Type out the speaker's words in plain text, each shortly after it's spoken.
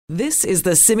This is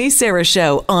the Simi Sara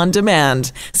Show on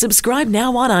demand. Subscribe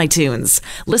now on iTunes.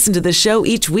 Listen to the show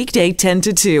each weekday 10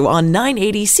 to 2 on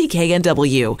 980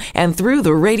 CKNW and through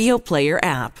the Radio Player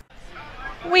app.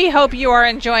 We hope you are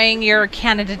enjoying your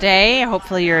Canada Day.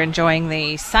 Hopefully you're enjoying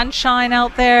the sunshine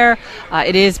out there.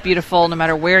 It is beautiful no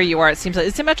matter where you are. It seems like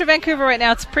it's in Metro Vancouver right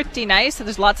now. It's pretty nice. So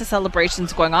there's lots of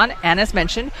celebrations going on. And as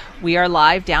mentioned, we are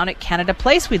live down at Canada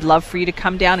Place. We'd love for you to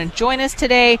come down and join us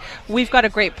today. We've got a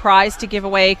great prize to give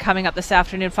away coming up this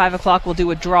afternoon, 5 o'clock. We'll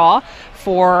do a draw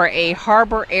for a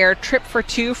Harbour Air trip for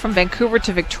two from Vancouver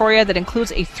to Victoria that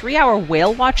includes a 3-hour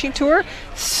whale watching tour.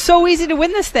 So easy to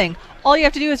win this thing. All you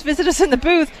have to do is visit us in the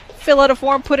booth, fill out a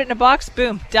form, put it in a box,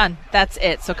 boom, done. That's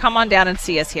it. So come on down and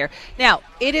see us here. Now,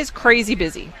 it is crazy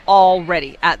busy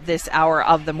already at this hour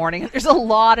of the morning. There's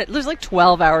there's like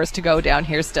 12 hours to go down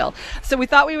here still. So we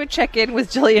thought we would check in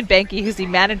with Jillian Banky, who's the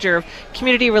Manager of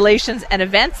Community Relations and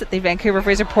Events at the Vancouver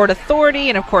Fraser Port Authority.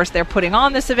 And of course, they're putting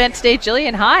on this event today.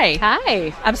 Jillian, hi.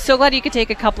 Hi. I'm so glad you could take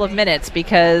a couple of minutes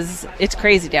because it's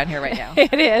crazy down here right now.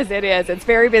 It is. It's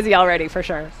very busy already for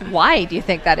sure. Why do you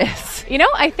think that is? You know,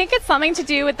 I think it's something to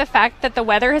do with the fact that the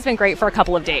weather has been great for a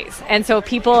couple of days. And so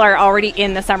people are already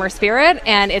in the summer spirit,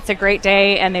 and it's a great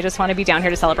day, and they just want to be down here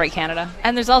to celebrate Canada.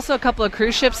 And there's also a couple of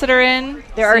cruise ships that are in.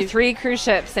 There are 3 cruise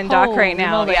ships in dock right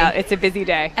now. Moly. Yeah, it's a busy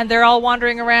day. And they're all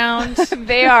wandering around.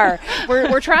 They are.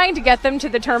 We're trying to get them to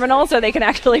the terminal so they can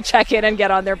actually check in and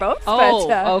get on their boats.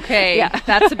 Okay. Yeah.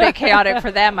 That's a bit chaotic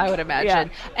for them, I would imagine.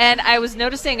 Yeah. And I was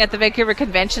noticing at the Vancouver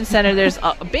Convention Center, there's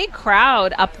a big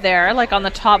crowd up there, like on the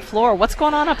top floor. What's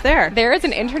going on up there? There is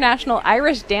an International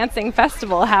Irish Dancing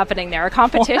Festival happening there, a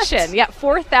competition. What? Yeah,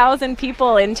 4,000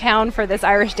 people in town for this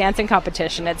Irish dancing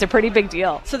competition. It's a pretty big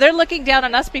deal. So they're looking down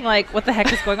on us being like, what the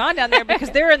heck is going on down there?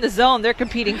 Because they're in the zone. They're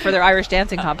competing for their Irish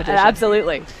dancing competition.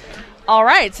 Absolutely. All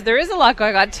right, so there is a lot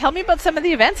going on. Tell me about some of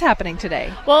the events happening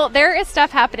today. Well, there is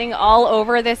stuff happening all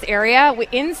over this area.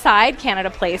 Inside Canada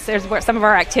Place, there's some of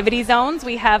our activity zones.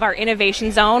 We have our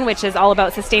innovation zone, which is all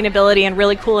about sustainability and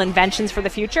really cool inventions for the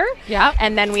future. Yeah.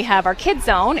 And then we have our kids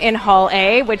zone in Hall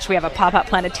A, which we have a pop-up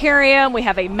planetarium. We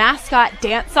have a mascot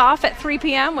dance-off at 3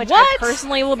 p.m., which I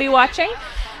personally will be watching.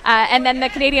 And then the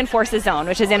Canadian Forces Zone,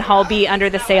 which is in Hall B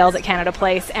under the sails at Canada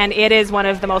Place. And it is one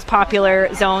of the most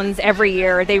popular zones every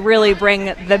year. They really bring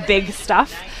the big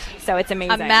stuff. So it's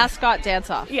amazing. A mascot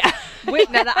dance-off. Yeah.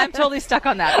 Now, I'm totally stuck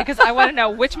on that because I want to know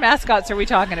which mascots are we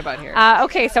talking about here.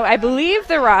 Okay, so I believe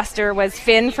the roster was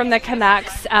Finn from the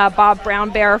Canucks, Bob Brown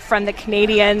Bear from the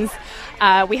Canadians.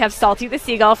 We have Salty the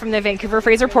Seagull from the Vancouver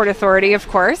Fraser Port Authority, of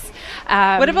course.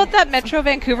 What about that Metro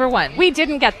Vancouver one? We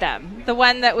didn't get them. The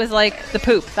one that was like the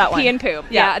poop, that one. Pee and poop.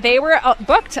 Yeah, they were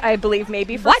booked, I believe,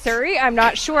 maybe for Surrey. I'm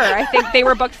not sure. I think they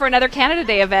were booked for another Canada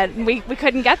Day event, and we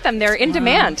couldn't get them. They're in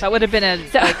demand. That would have been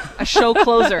a show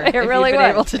closer. It really would.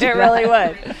 Able to do really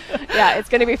would. Yeah, it's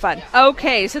going to be fun.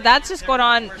 Okay, so that's just going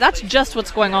on. That's just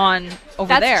what's going on over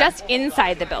there. That's just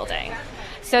inside the building.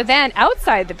 So then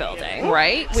outside the building,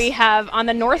 right, we have on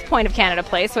the north point of Canada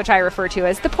Place, which I refer to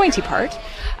as the pointy part,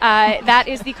 that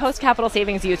is the Coast Capital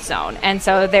Savings Youth Zone. And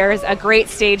so there's a great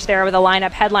stage there with a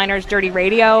lineup. Headliners, Dirty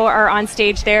Radio are on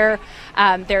stage there.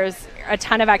 There's a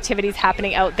ton of activities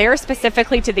happening out there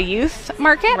specifically to the youth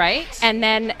market. Right. And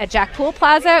then at Jack Pool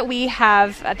Plaza, we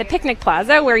have the Picnic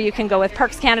Plaza where you can go with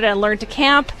Parks Canada and learn to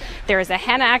camp. There's a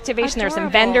henna activation. Adorable. There's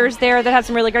some vendors there that have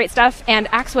some really great stuff. And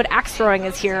Axwood Axe Throwing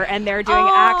is here, and they're doing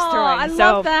axe throwing. I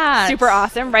love that. Super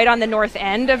awesome. Right on the north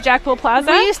end of Jack Pool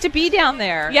Plaza. We used to be down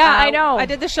there. Yeah, I know. I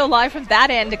did the show live from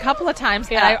that end a couple of times.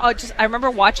 Yeah. And I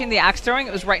remember watching the axe throwing.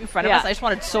 It was right in front of us. I just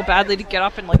wanted so badly to get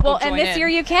up and go join and this in. year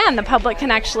you can. The public can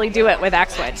actually do it with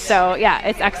Axwood. So, yeah,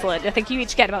 it's excellent. I think you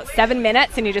each get about 7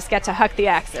 minutes, and you just get to huck the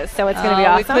axes. So it's going to be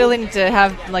awesome. We clearly need to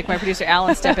have, my producer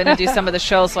Alan step in and do some of the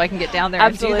shows so I can get down there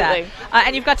and do that.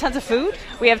 And you've got tons of food?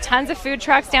 We have tons of food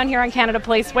trucks down here on Canada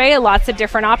Place Way, lots of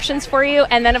different options for you.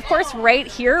 And then, of course, right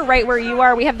here, right where you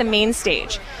are, we have the main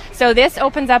stage. So this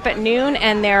opens up at noon,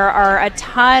 and there are a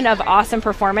ton of awesome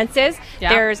performances.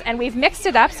 Yeah. And we've mixed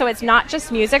it up, so it's not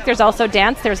just music. There's also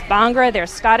dance. There's Bhangra. There's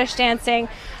Scottish dancing.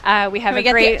 We have Can we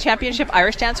get the championship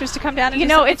Irish dancers to come down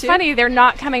and it's funny. They're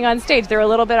not coming on stage. They're a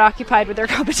little bit occupied with their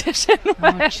competition.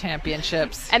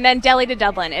 Championships. And then Delhi to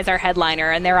Dublin is our headliner,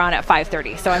 and they're on at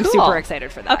 5:30. So I'm super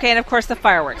excited for that. Okay, and of course the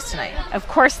fireworks tonight. Of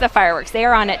course the fireworks. They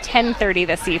are on at 10:30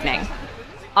 this evening.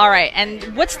 All right, and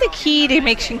what's the key to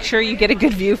making sure you get a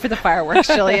good view for the fireworks,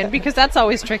 Jillian? Because that's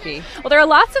always tricky. Well, there are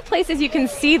lots of places you can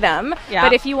see them,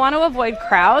 but if you want to avoid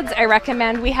crowds, I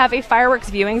recommend we have a fireworks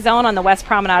viewing zone on the West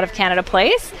Promenade of Canada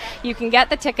Place. You can get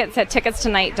the tickets at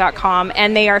ticketstonight.com,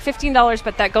 and they are $15,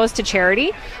 but that goes to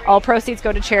charity. All proceeds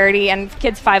go to charity, and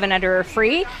kids 5 and under are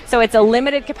free. So it's a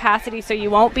limited capacity, so you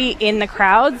won't be in the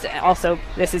crowds. Also,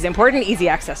 this is important, easy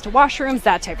access to washrooms,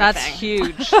 that type of thing. That's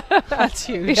huge. That's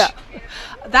huge. Yeah.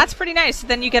 That's pretty nice.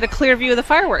 Then you get a clear view of the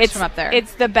fireworks from up there.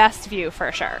 It's the best view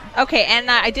for sure. Okay, and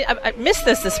I missed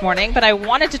this morning, but I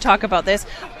wanted to talk about this.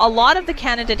 A lot of the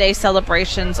Canada Day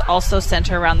celebrations also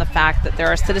center around the fact that there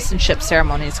are citizenship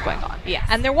ceremonies going on. Yeah.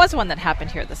 And there was one that happened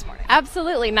here this morning.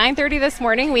 Absolutely. 9:30 this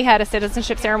morning, we had a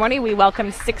citizenship ceremony. We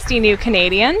welcomed 60 new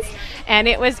Canadians, and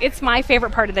it's my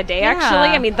favorite part of the day, actually.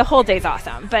 I mean, the whole day's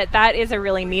awesome, but that is a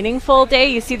really meaningful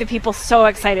day. You see the people so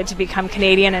excited to become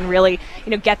Canadian and really,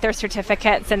 get their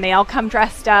certificates, and they all come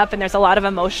dressed up, and there's a lot of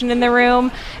emotion in the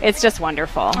room. It's just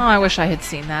wonderful. Oh, I wish I had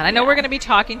seen that. I know we're going to be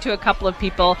talking to a couple of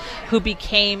people who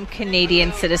became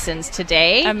Canadian citizens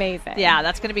today. Amazing. Yeah,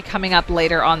 that's going to be coming up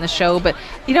later on the show. But,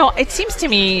 it seems to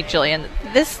me, Jillian,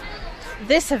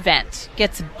 this event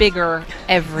gets bigger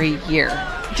every year.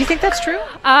 Do you think that's true?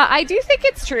 I do think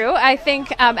it's true. I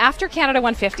think after Canada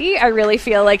 150, I really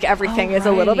feel like everything is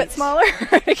a little bit smaller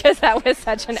because that was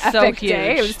such an epic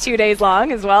day. It was 2 days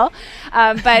long as well.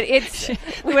 But it's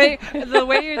the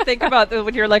way you think about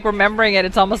when you're like remembering it,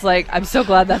 it's almost like I'm so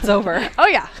glad that's over. Oh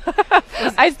yeah,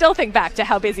 I still think back to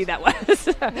how busy that was.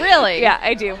 Really? Yeah,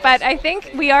 I do. But I think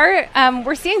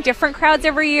we're seeing different crowds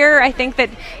every year. I think that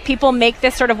people make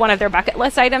this sort of one of their bucket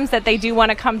list items that they do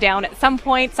want to come down at some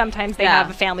point. Sometimes they have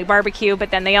a family barbecue, but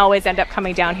then they always end up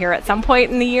coming down here at some point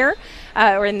in the year.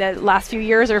 Or in the last few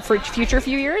years or for future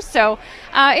few years. So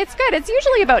it's good. It's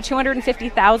usually about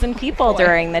 250,000 people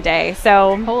during the day.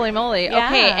 So holy moly. Yeah.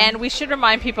 Okay, and we should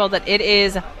remind people that it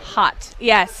is hot.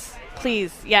 Yes,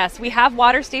 please. Yes, we have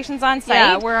water stations on site.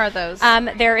 Yeah, where are those?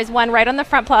 There is one right on the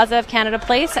front plaza of Canada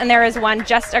Place, and there is one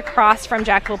just across from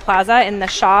Jacksville Plaza in the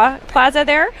Shaw Plaza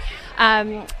there.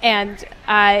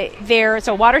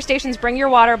 So water stations, bring your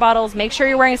water bottles, make sure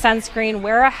you're wearing sunscreen,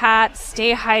 wear a hat,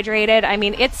 stay hydrated. I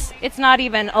mean, it's not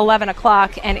even 11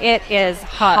 o'clock and it is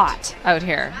hot out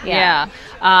here. Yeah.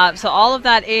 So all of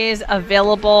that is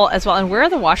available as well. And where are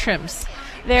the washrooms?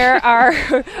 There are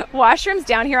washrooms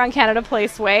down here on Canada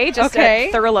Place Way, just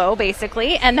at Thurlow,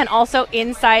 basically. And then also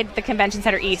inside the Convention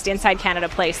Center East, inside Canada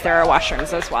Place, there are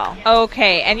washrooms as well.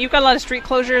 Okay. And you've got a lot of street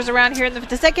closures around here.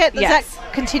 Does that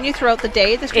continue throughout the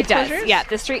day, the street closures? It does, yeah.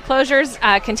 The street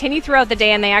closures continue throughout the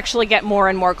day, and they actually get more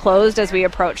and more closed as we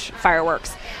approach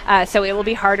fireworks. So it will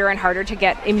be harder and harder to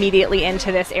get immediately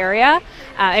into this area.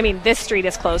 This street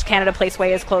is closed. Canada Place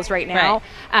Way is closed right now.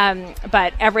 Right.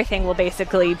 But everything will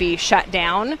basically be shut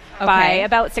down by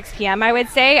about 6 p.m., I would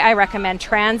say. I recommend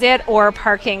transit or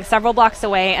parking several blocks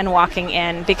away and walking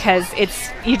in because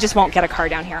you just won't get a car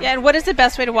down here. Yeah, and what is the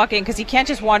best way to walk in? Because you can't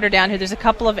just wander down here. There's a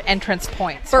couple of entrance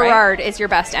points. Burrard is your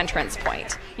best entrance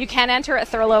point. You can enter at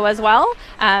Thurlow as well,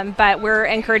 but we're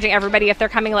encouraging everybody, if they're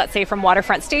coming, let's say, from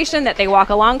Waterfront Station, that they walk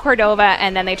along Cordova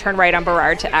and then they turn right on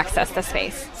Burrard to access the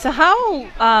space. So how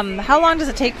long does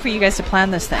it take for you guys to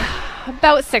plan this thing?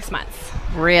 About 6 months.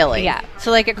 Really? Yeah. So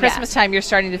like at Christmas time, you're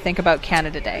starting to think about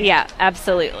Canada Day. Yeah,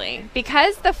 absolutely.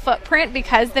 Because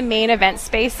the main event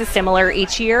space is similar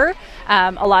each year,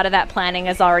 a lot of that planning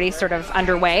is already sort of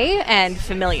underway and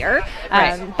familiar.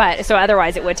 But so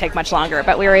otherwise it would take much longer.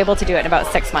 But we were able to do it in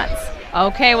about 6 months.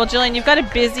 Okay, well, Jillian, you've got a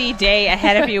busy day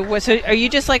ahead of you. So are you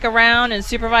just like around and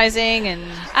supervising and?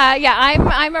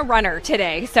 I'm a runner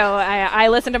today. So I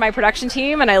listen to my production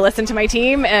team and I listen to my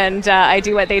team and I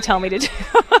do what they tell me to do.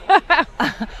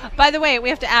 By the way, we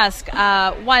have to ask,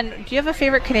 one, do you have a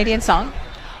favorite Canadian song?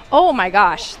 Oh my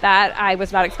gosh, that I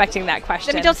was not expecting that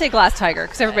question. I mean, don't say Glass Tiger,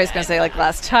 because everybody's going to say like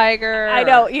Glass Tiger. I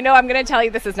know. I'm going to tell you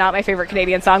this is not my favorite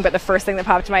Canadian song, but the first thing that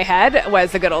popped in my head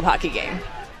was The Good Old Hockey Game.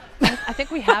 I think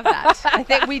we have that. I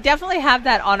think we definitely have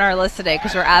that on our list today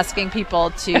because we're asking people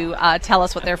to tell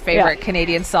us what their favorite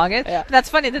Canadian song is. Yeah. That's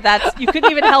funny that's you couldn't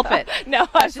even help it. No,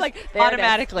 I was like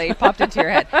automatically popped into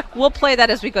your head. We'll play that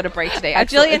as we go to break today.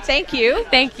 Jillian, thank you.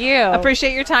 Thank you.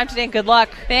 Appreciate your time today and good luck.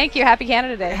 Thank you. Happy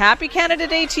Canada Day. Happy Canada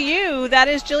Day to you. That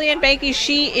is Jillian Banky.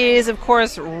 She is, of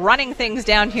course, running things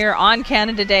down here on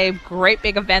Canada Day. Great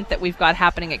big event that we've got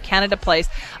happening at Canada Place.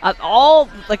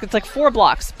 It's like 4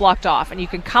 blocks blocked off, and you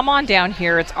can come on down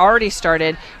here. It's already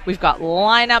started. We've got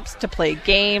lineups to play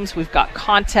games. We've got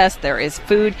contests. There is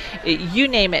food. You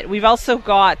name it. We've also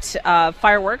got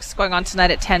fireworks going on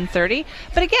tonight at 10:30.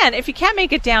 But again, if you can't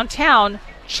make it downtown,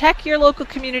 check your local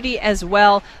community as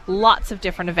well. Lots of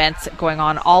different events going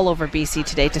on all over BC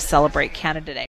today to celebrate Canada Day.